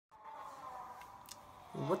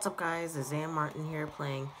What's up guys, it's Zan Martin here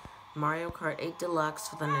playing Mario Kart 8 Deluxe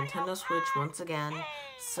for the Nintendo Switch once again.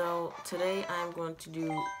 So today I'm going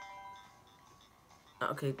to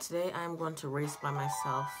race by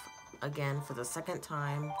myself again for the second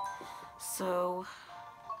time. So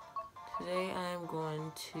today I'm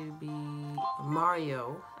going to be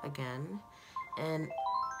Mario again. And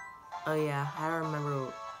oh yeah, I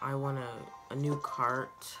remember I won a new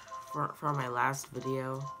cart for my last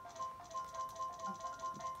video.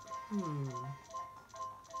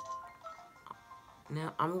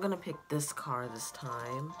 Now, I'm gonna pick this car this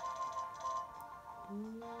time.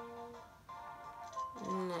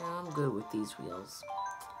 No, I'm good with these wheels.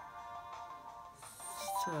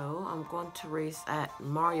 So, I'm going to race at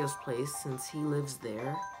Mario's place since he lives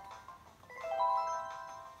there.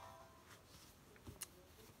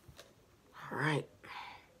 Alright.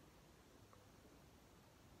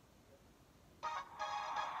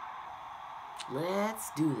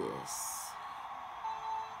 Let's do this.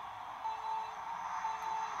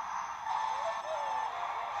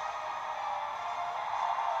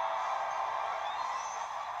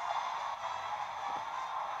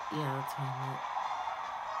 Yeah, that's what I meant.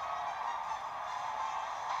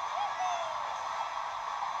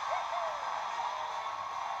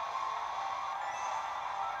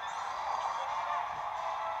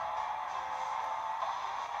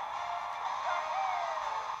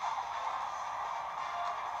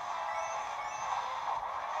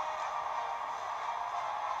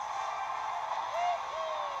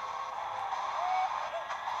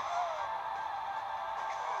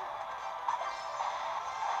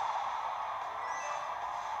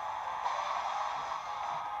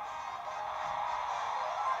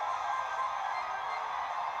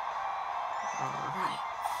 Alright.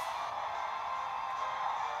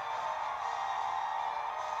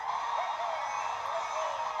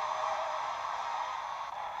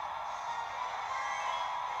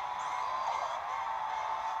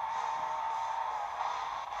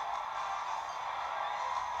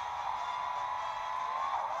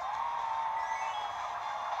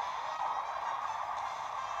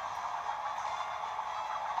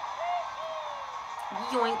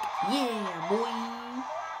 Yoink. Yeah, boy.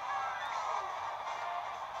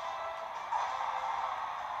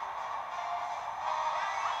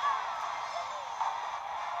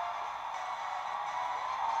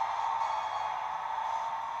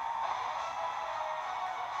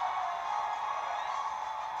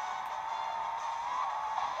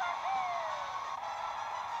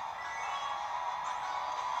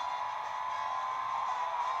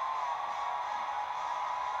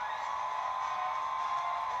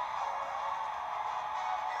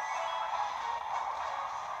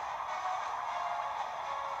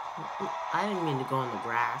 I didn't mean to go on the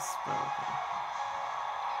grass, but okay.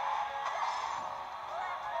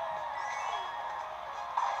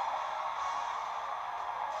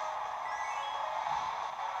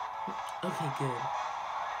 Okay, good.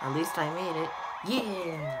 At least I made it.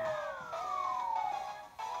 Yeah!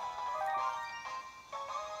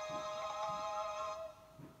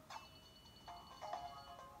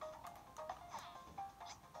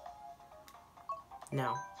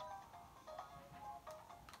 No.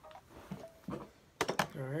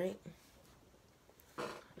 Alright.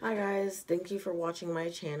 Hi guys, thank you for watching my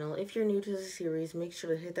channel. If you're new to the series, make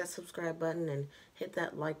sure to hit that subscribe button and hit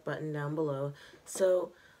that like button down below.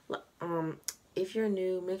 So, if you're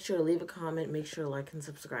new, make sure to leave a comment, make sure to like and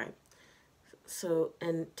subscribe. So,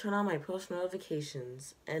 and turn on my post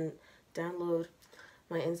notifications and download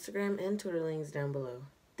my Instagram and Twitter links down below.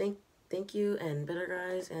 Thank you and better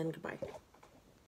guys and goodbye.